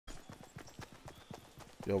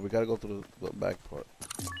Yo, we gotta go through the back part.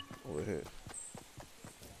 Over here.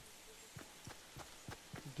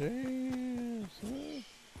 Damn, son.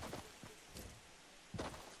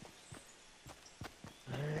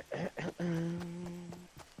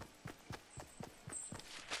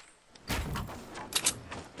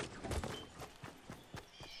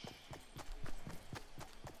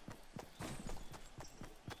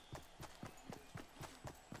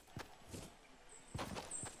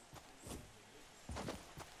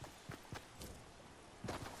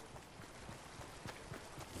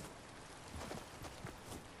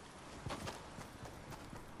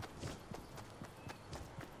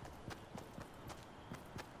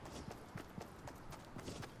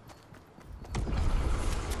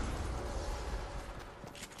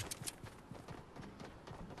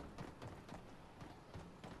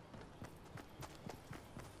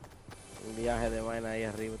 Un viaje de vaina ahí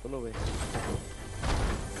arriba, ¿tú lo ves?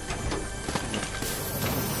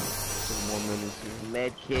 Some more minis here.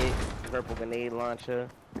 Med kit, purple grenade launcher,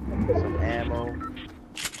 some ammo.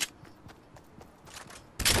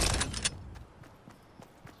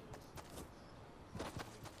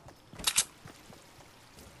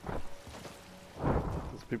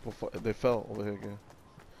 These people, they fell over here again.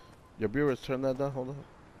 Your viewers, turn that down. Hold on.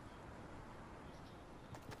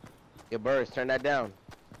 Your birds, turn that down.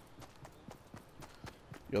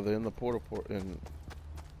 Yo, they're in the portal in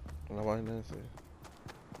la vaina ese.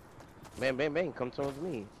 Bang, bang, bang, come towards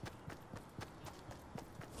me.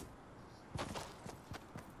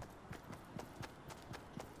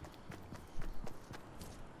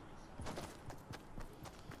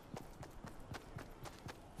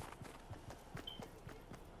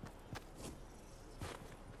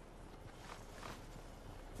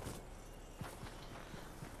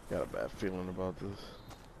 Got a bad feeling about this.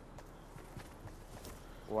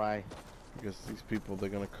 Why? Because these people, they're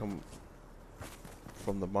gonna come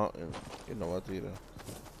from the mountain. You know what, either.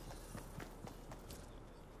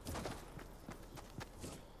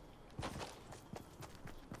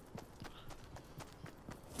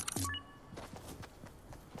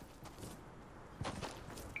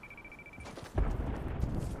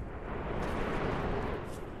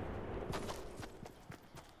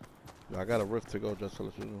 I got a rift to go, just to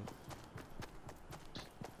let you know.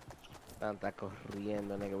 Tanta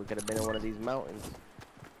corriendo, nigga. We could have been in one of these mountains.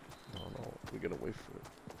 No, no, we gotta wait for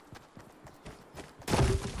it.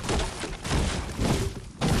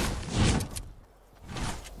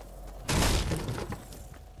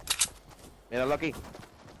 Mira, Lucky.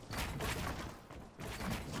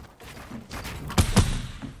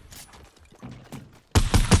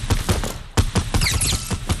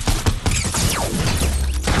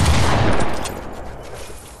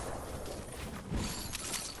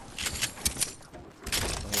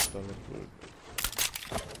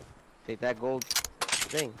 Take that gold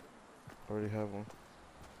thing. Already have one.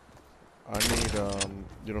 I need,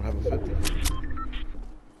 you don't have a 50?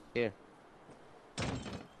 Here.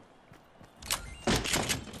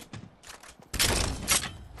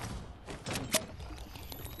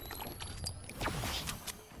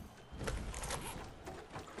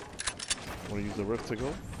 Wanna use the rift to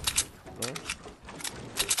go? No?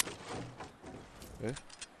 Okay.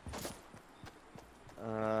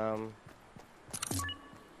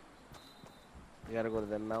 You gotta go to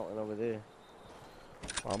that mountain over there.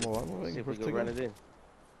 Vamos, See if we rift can to run go. it in.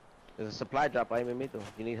 There's a supply drop ahí mismito.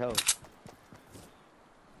 You need help.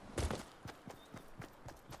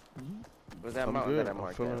 Where's that I'm mountain good. that I I'm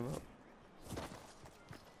marked filling at? it up.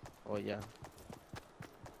 Oh yeah.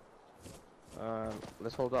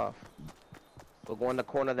 Let's hold off. We'll go in the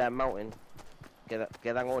corner of that mountain.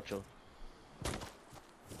 Quedan 8.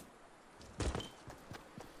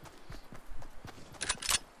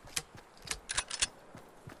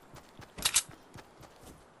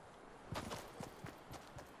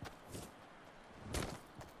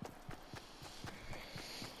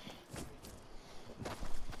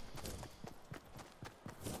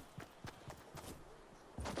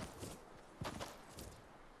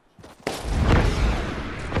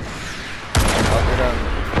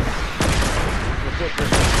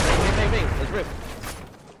 Bang, let's rip.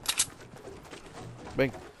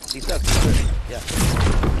 Bang. He's stuck. Yeah.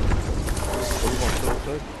 What do you want, still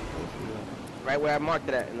outside? Right where I marked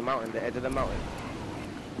it at, in the mountain, the edge of the mountain.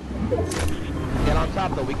 Get on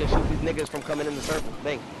top though, we can shoot these niggas from coming in the circle.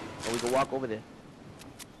 Bang. Or we can walk over there.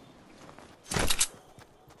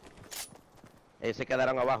 Ellos se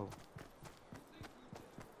quedaron abajo.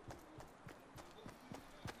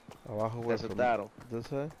 Abajo Se where from asustaron. this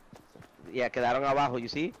side? Yeah, quedaron abajo, you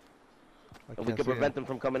see? I And we can't can see prevent them. them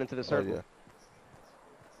from coming into the Oh, circle. yeah.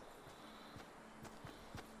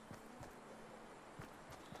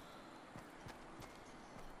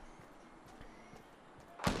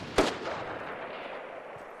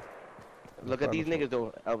 Look at these niggas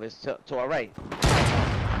though, Elvis. To our right.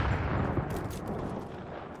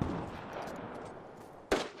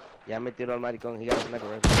 Ya me tiró el maricón. He got a sniper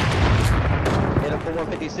rifle. Hit him for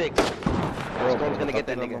 156. Storm's gonna get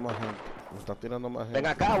that nigga. Me está tirando más gente. Ven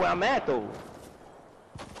acá, where I'm at though.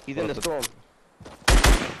 He's in the storm.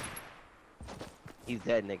 He's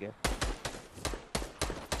dead, nigga.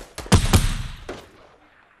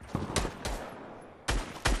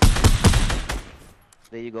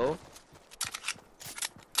 There you go.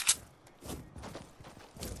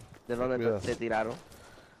 ¿De dónde te tiraron?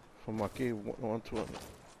 From aquí, 120.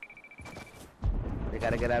 They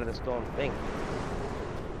gotta get out of the storm. Ven.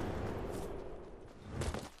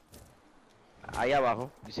 Ahí abajo.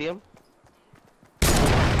 You see him?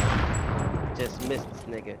 Just missed this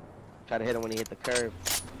nigga. Try to hit him when he hit the curve.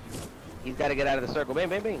 He's gotta get out of the circle. Bang,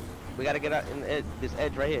 bang, bang. We gotta get out in this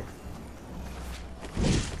edge right here.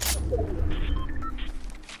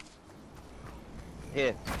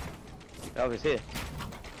 Here. Elvis, here.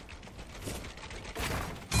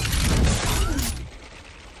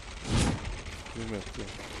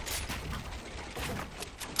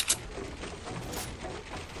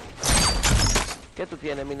 ¿Qué tú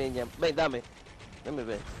tienes, mi niña? Ven, dame. Déjame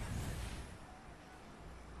ver.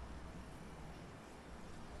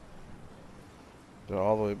 They're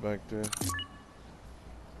all the way back there.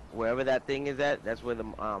 Wherever that thing is at, that's where the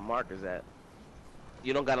marker's at.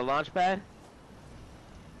 You don't got a launch pad?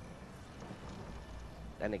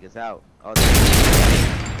 That nigga's out. Oh,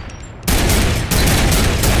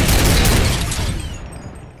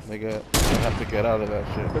 Nigga, I have to get out of that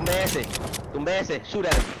shit. Tumbe ese. Shoot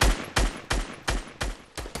at him.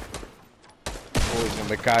 Uy, que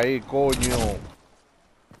me caí, coño.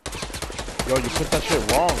 Yo, you put that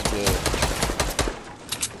shit wrong, dude.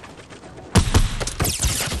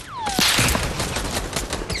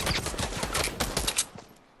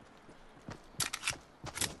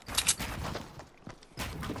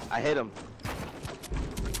 I hit him.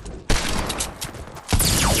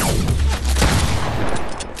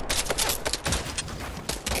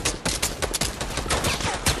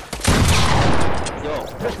 Yo,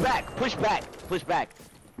 push back, push back, push back.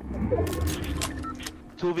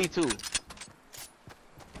 2v2.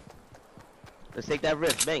 Let's take that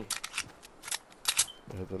rift, bang.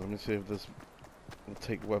 Let me see if this will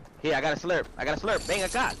take weapon. Here, I got a slurp. Bang,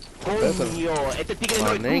 acá. Coño, este tigre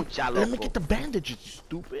no escucha, loco. Let me get the bandages, you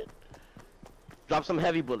stupid. Drop some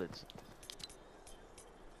heavy bullets.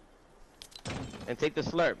 And take the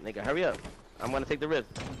slurp, nigga. Hurry up. I'm gonna take the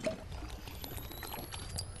rift.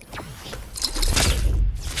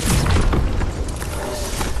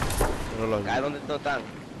 Guys, ¿dónde están?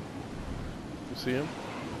 You see him?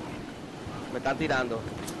 Me están tirando.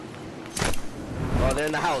 Oh, they're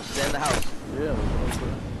in the house. Yeah.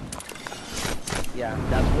 Yeah,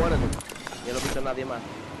 that's one of them. Yo no he visto a nadie más.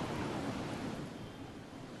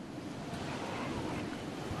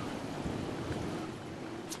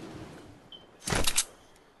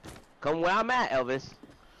 Come where I'm at, Elvis.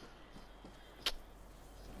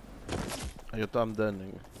 Yo I'm dead,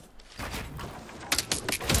 nigga.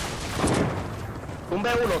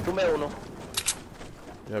 Tumbe uno.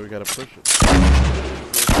 Yeah, we gotta push it.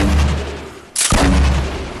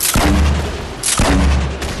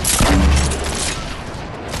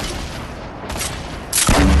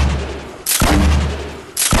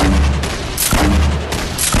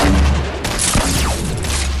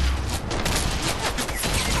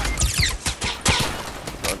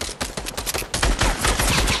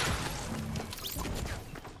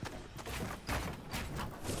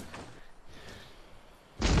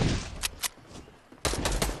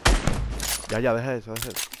 Ya, deja eso.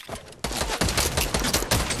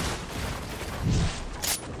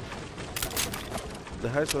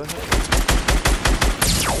 Deja eso.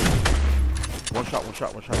 One shot,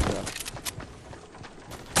 yeah.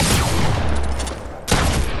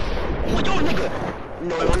 Oh, yo, nigga!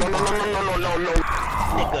 No,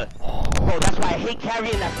 nigga. Bro, that's why I hate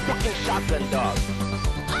carrying that fucking shotgun, dog.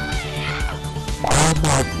 Oh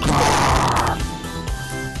my god!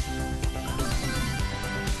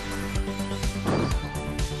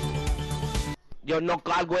 Yo no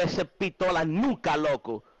cargo ese pistola nunca,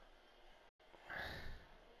 loco.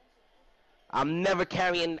 I'm never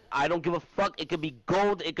carrying, I don't give a fuck. It could be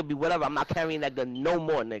gold, it could be whatever. I'm not carrying that gun no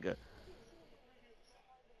more, nigga.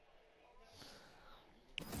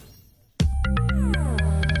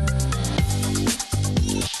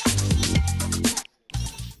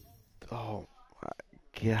 Oh my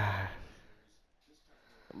god.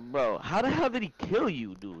 Bro, how the hell did he kill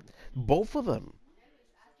you, dude? Both of them.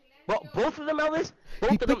 Bro, both of them, Elvis?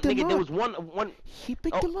 Both of them, nigga, there was one. He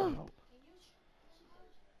picked them up.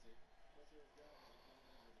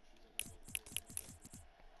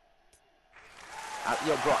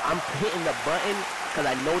 Yo, bro, I'm hitting the button because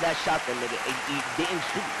I know that shotgun, nigga. It didn't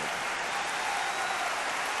shoot, nigga.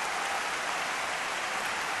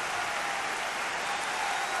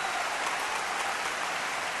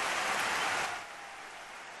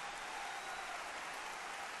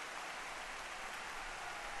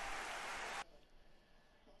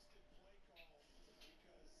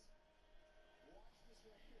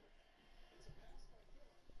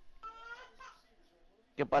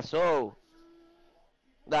 ¿Qué pasó?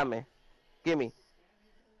 Dame, gimme.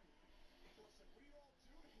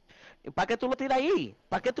 ¿Para qué tú lo tiras ahí?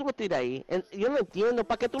 ¿Para qué tú lo tiras ahí? Yo no entiendo,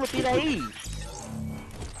 ¿para qué tú lo tiras ahí?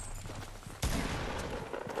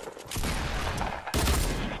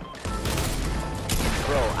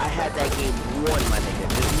 Bro, I had that game won, my nigga.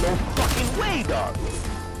 There's no fucking way, dog.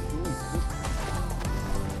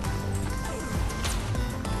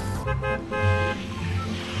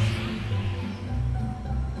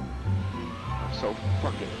 I'm so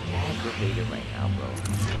fucking aggravated right now, bro.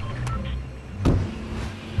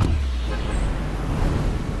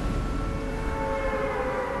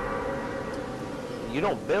 You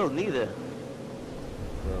don't build neither.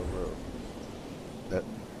 Bro. That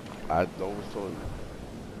I always told you.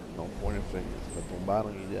 No pointing fingers. Me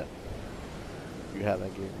tumbaron y ya. You had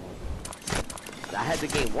that game won. I had the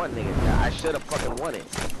game won, nigga. I should have fucking won it.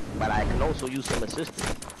 But I can also use some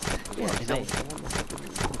assistance. Yeah, I'm saying.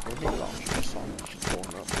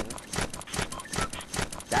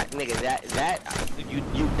 That nigga,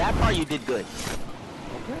 that part you did good.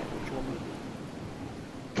 Okay, what you want me to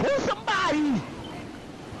do? Kill somebody!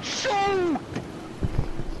 Shoot!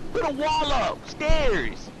 Put a wall up,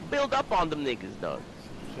 stairs. Build up on them niggas, dog.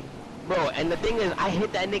 Bro, and the thing is, I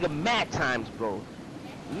hit that nigga mad times, bro.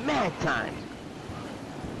 Mad times.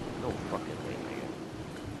 No fucking way, nigga.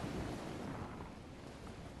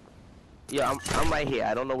 Yeah, I'm right here.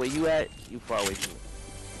 I don't know where you at. You far away from me.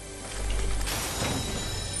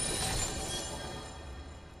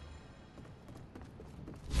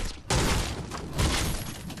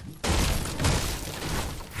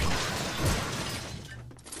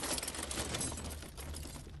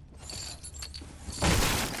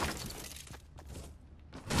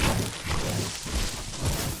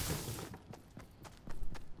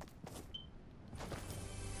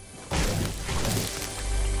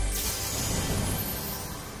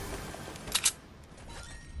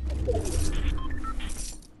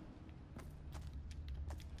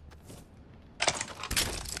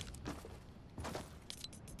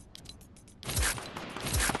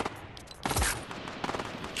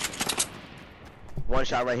 One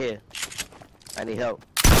shot right here. I need help.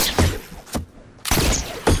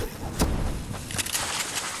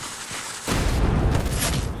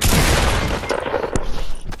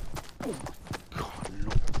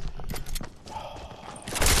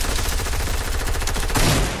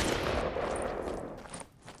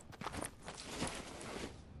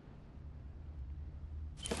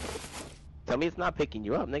 Tell me it's not picking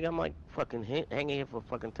you up, nigga. I'm like fucking hanging here for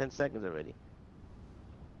fucking 10 seconds already.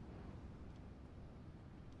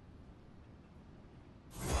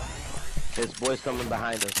 There's boys coming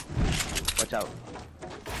behind us. Watch out.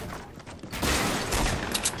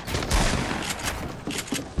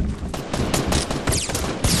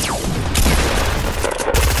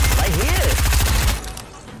 Right here!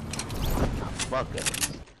 Fuck it.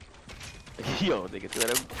 Yo, nigga, tú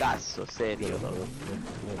eres un caso serio, loco.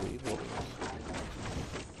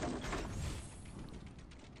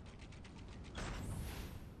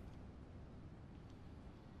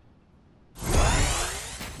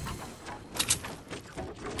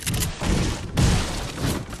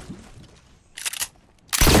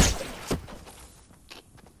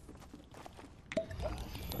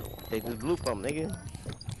 Take this blue pump, nigga.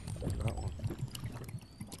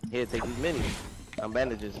 Here, take these minis. I'm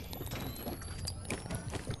bandages.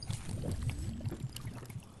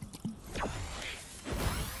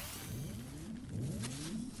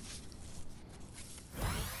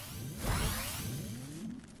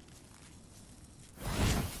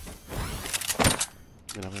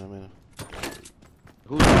 Mira.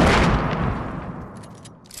 Who?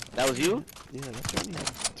 That was you? Yeah, that's only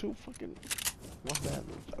two fucking one damage.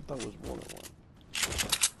 I thought it was more than one.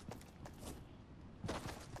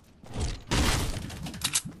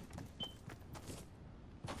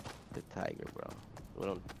 The tiger, bro.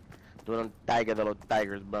 Tú eres un tiger de los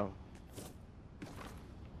tigers, bro.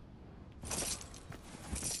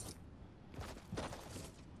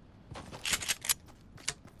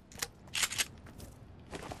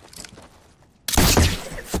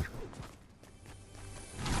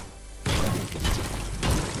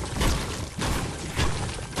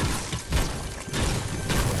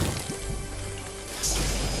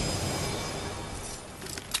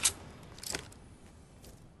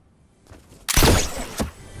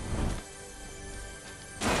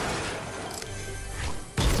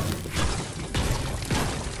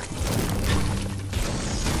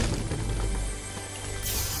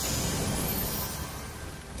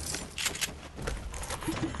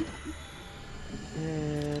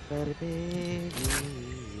 Baby.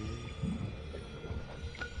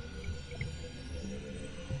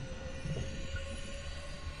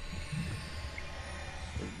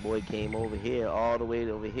 This boy came over here, all the way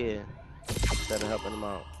over here, instead of helping him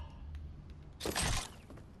out.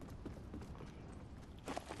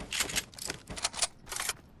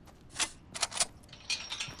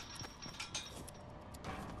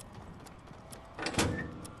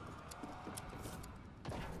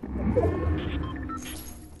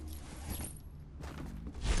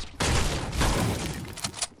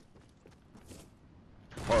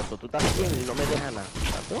 Oh, so tú estás bien y no me dejas nada.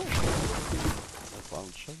 ¿Estás I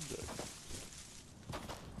found subject.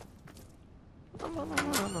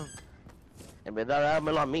 No. En vez de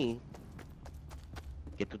dármelo a mí,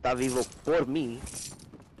 que tú estás vivo por mí.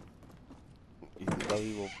 Y tú estás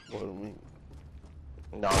vivo por mí.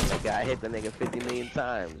 No, nigga, I hit the nigga 50 million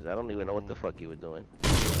times. I don't even know what the fuck you were doing.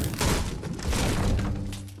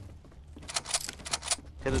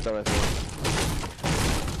 ¿Qué tú estabas haciendo?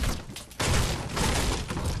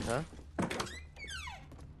 Huh?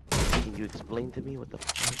 Can you explain to me what the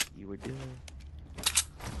fuck you were doing?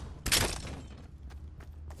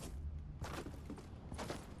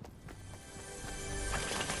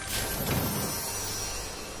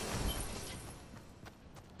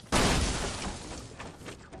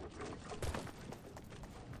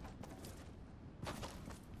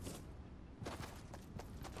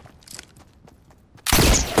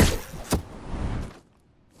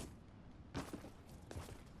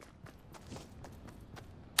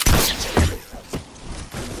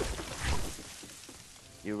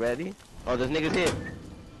 You ready? Oh, there's niggas here.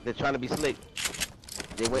 They're trying to be slick.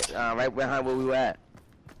 They went right behind where we were at.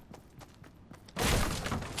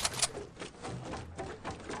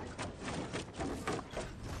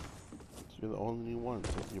 So you're the only one.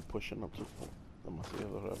 You're pushing up to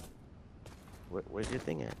demasiado rápido. Where's your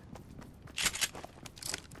thing at?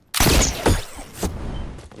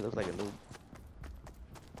 He looks like a noob.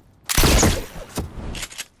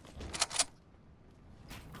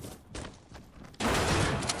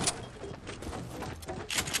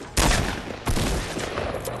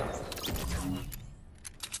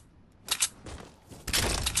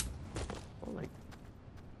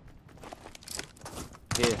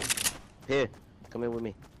 Here, come in with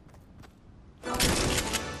me.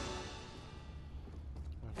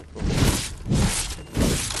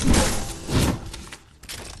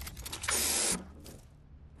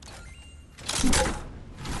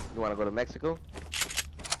 You wanna go to Mexico?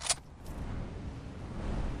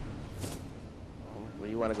 Where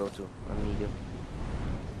you wanna go to? I need you.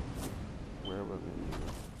 Wherever they need you.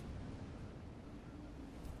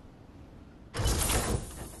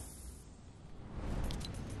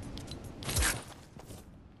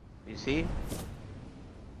 You see?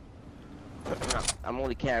 I'm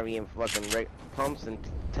only carrying fucking pumps and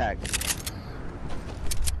tags.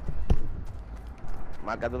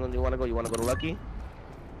 Macadon, you wanna go? You wanna go to Lucky?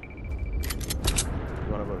 You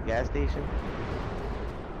wanna go to gas station?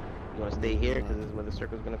 You wanna stay here because this is where the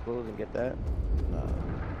circle's gonna close and get that? Nah.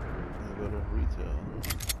 I go to retail.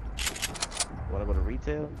 Wanna go to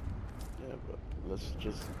retail? Yeah, but let's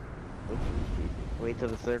just look for these people. Wait till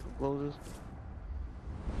the circle closes?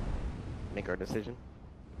 Make our decision.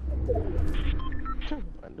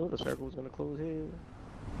 I knew the circle was gonna close here.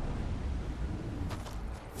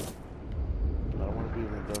 I don't want to be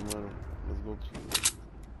in the dumb runner. Let's go to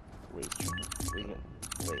racetrack.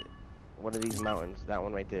 Wait. What are these mountains? That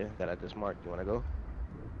one right there that I just marked. You wanna go?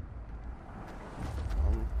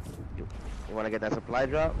 You wanna get that supply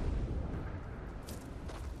drop?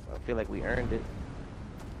 I feel like we earned it.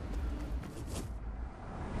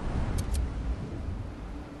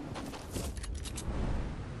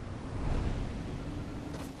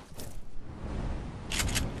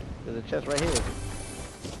 There's a chest right here.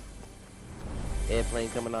 Airplane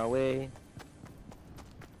coming our way.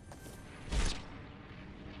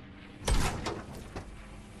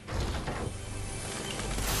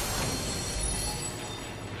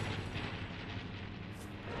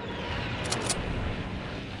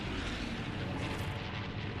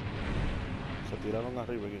 Se tiraron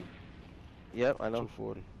arriba aquí. Yep, I know.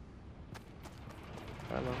 240.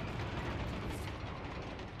 I know.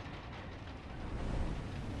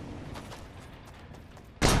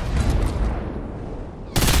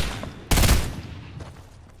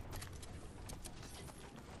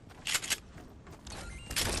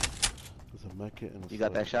 There's a mech kit and a You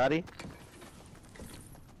got that shotty?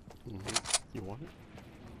 You want it?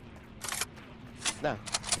 Nah.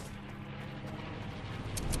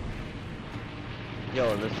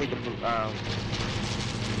 Yo, let's take a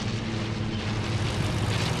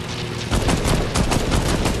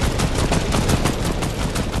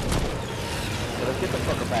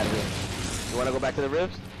out of here. You wanna go back to the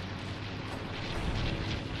rifts?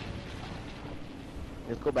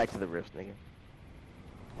 Let's go back to the rifts, nigga.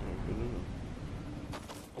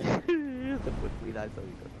 Se fue cuidado,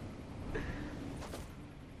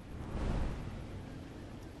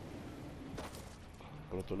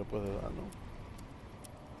 Pero tú le puedes dar, ¿no?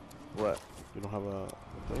 What? You don't have a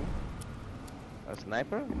thing? A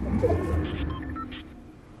sniper?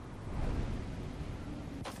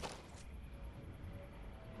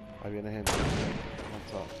 Ahí viene gente. On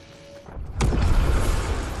top.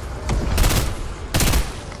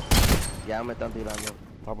 Ya me están tirando.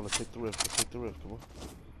 Pablo, let's take the rift. Let's take the rift. Come on.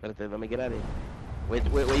 Espérate, let me get out of here. Where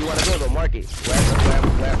you wanna go though? Mark it.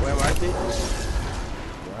 Where mark it?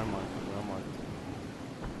 Where am I? Where am I?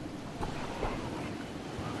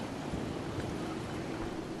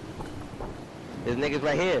 There's niggas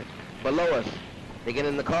right here, below us. They get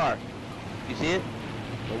in the car. You see it?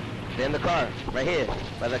 Nope. They're in the car, right here,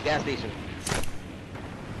 by the gas station.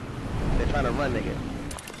 They're trying to run, nigga.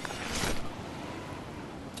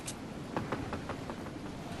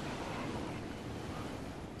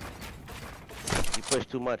 You push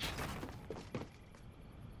too much.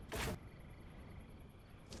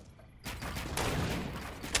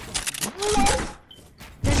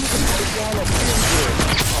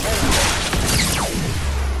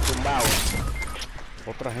 Tumbado.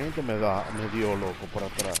 Otra gente me dio loco por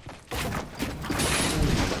atrás.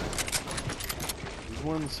 It's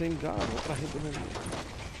one same guy. Otra gente me dio.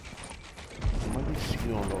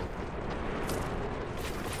 Maldición, loco.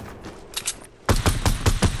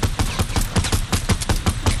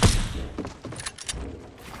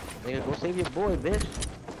 Nigga, go save your boy, bitch.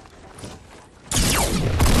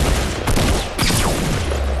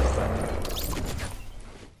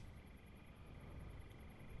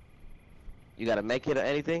 You got a med kit or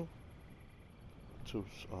anything? Two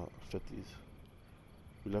 50s.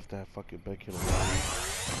 We left that fucking back here.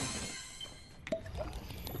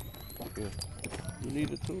 Yeah. You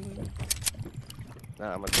need it too, nigga?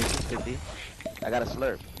 Nah, I'm gonna take this 50. I got a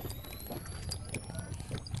slurp.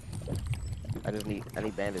 I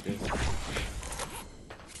need bandages.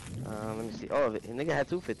 Let me see. Oh, the nigga had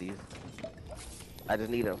 250s. I just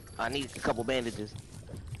need them. I need a couple bandages.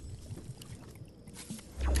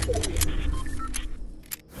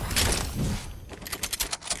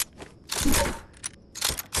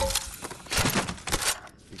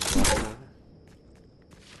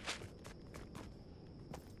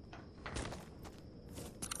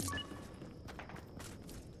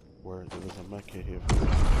 Where there's a mech here.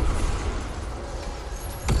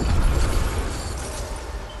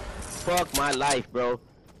 Fuck my life, bro.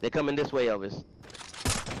 They're coming this way, Elvis.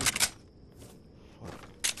 Fuck.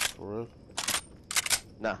 For real?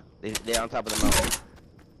 Nah, they're on top of the mountain.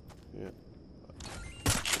 Yeah.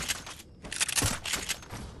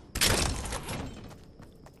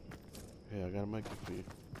 Yeah, I gotta make it for you.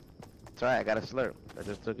 It's alright, I got a slurp. I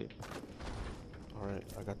just took it. Alright,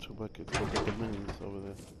 I got 2 buckets. Go get the minis over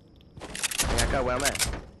there. Ven acá, where I'm at.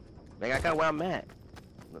 Ven acá, where I'm at.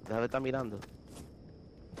 Déjame estar mirando.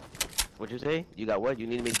 What you say? You got what? You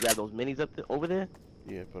need me to grab those minis up over there?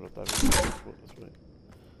 Yeah, pero está bien. This way.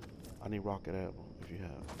 I need rocket ammo if you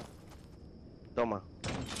have. Toma.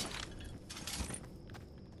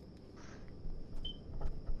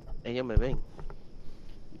 Ellos me ven.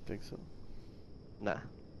 You think so? Nah.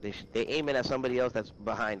 They aiming at somebody else that's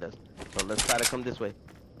behind us. So let's try to come this way.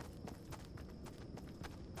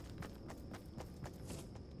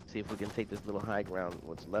 See if we can take this little high ground,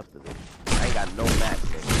 what's left of it. I ain't got no mats,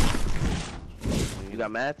 nigga. You got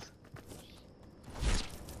mats?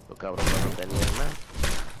 Look cabrón, no tenía mats.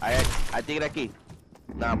 I dig it aquí.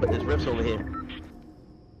 Nah, but there's rips over here.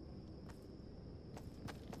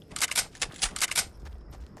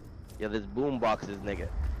 Yeah, there's boom boxes, nigga.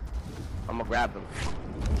 I'ma grab them.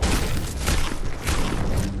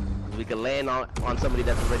 We can land on somebody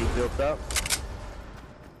that's already built up.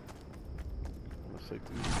 Let's take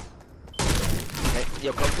these. Hey,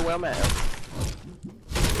 yo, come to where I'm at.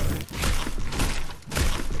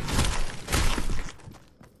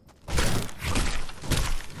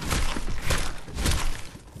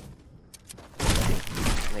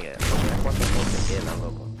 Nigga, ¿cuánto te queda,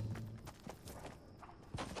 loco?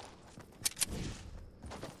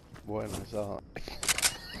 Bueno, I saw.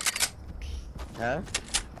 Huh?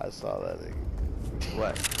 I saw that nigga.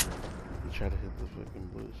 What? He tried to hit the fucking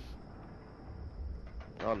bush.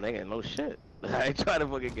 Oh, nigga, no shit. I ain't trying to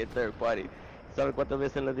fucking get third party. ¿Sabes cuántas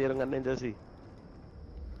veces le dieron a Ninja así?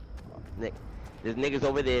 Nick, there's niggas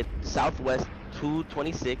over there, southwest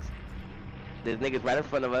 226. There's niggas right in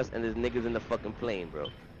front of us, and there's niggas in the fucking plane, bro.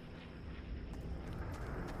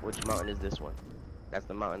 Which mountain is this one? That's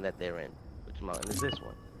the mountain that they're in. Which mountain is this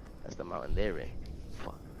one? That's the mountain they're in.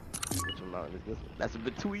 Fuck. Which mountain is this one? That's in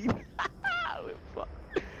between. We're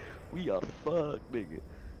fucked. We are fucked, nigga.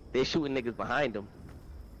 They shooting niggas behind them.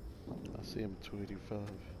 I see him 285.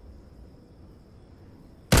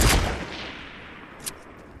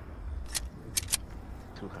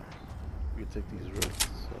 Too high. We can take these risks.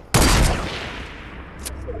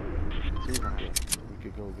 Too high. We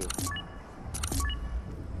could go good.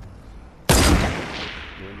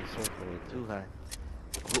 You're in the circle right there. Too high.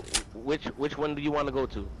 Which one do you want to go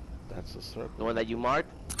to? That's the circle. The one that you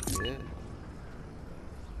marked? Yeah.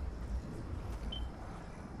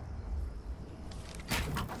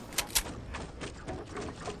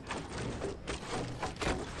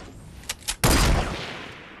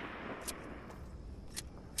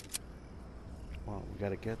 Come on, we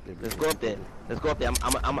gotta get there. Let's go up there. Let's go up there.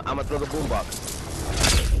 I'm gonna throw the boombox.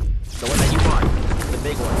 The one that you marked. The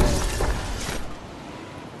big one.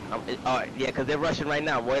 Alright, yeah, cause they're rushing right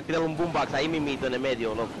now. Voy a tirar un boombox ahí mismito en el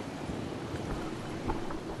medio, loco.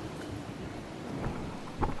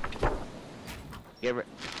 Get re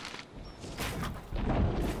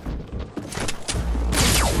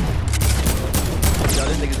Yo,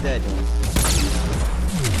 this nigga's dead.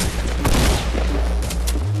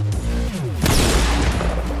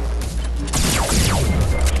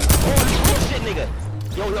 Oh shit, nigga.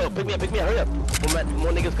 Yo, pick me up, hurry up.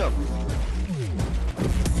 More niggas come.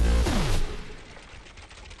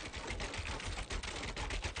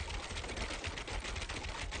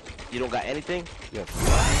 You don't got anything? Yes.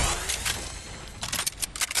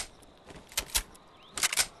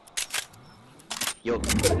 Yo,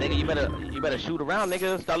 nigga, you better shoot around,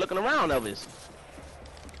 nigga. Start looking around, Elvis.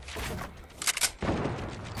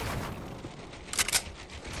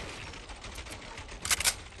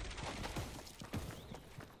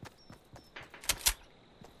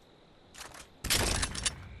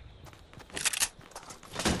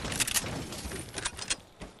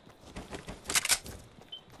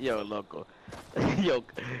 Yo, loco. Yo,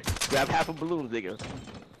 grab half a balloon, nigga.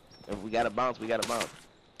 If we gotta bounce, we gotta bounce.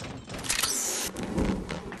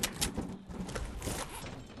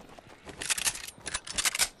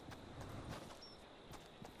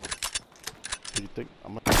 Do you think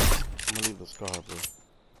I'm gonna leave the scar, bro?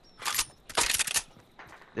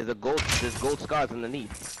 There's gold scars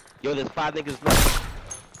underneath. Yo, there's 5 niggas left.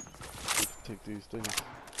 Take these things.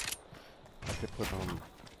 I could put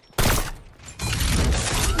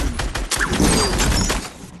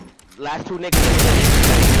Last 2 niggas.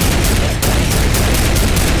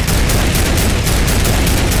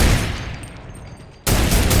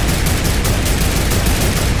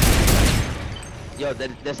 Yo,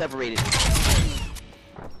 they're separated.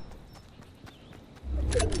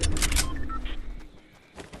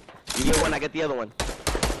 You get one, I get the other one.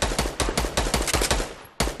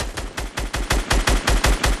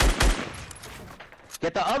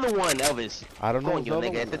 Get the other one, Elvis. I don't know. Coño,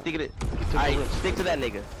 nigga. Alright, stick to that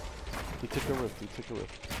nigga. He took a rift. He took a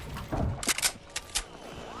rift.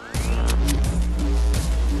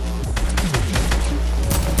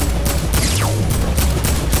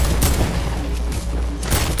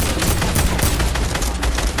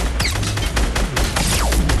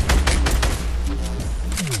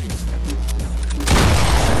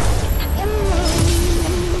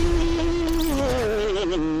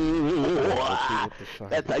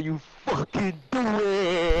 That's how you fucking do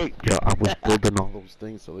it. Yo, I was building all those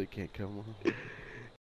things so they can't come on.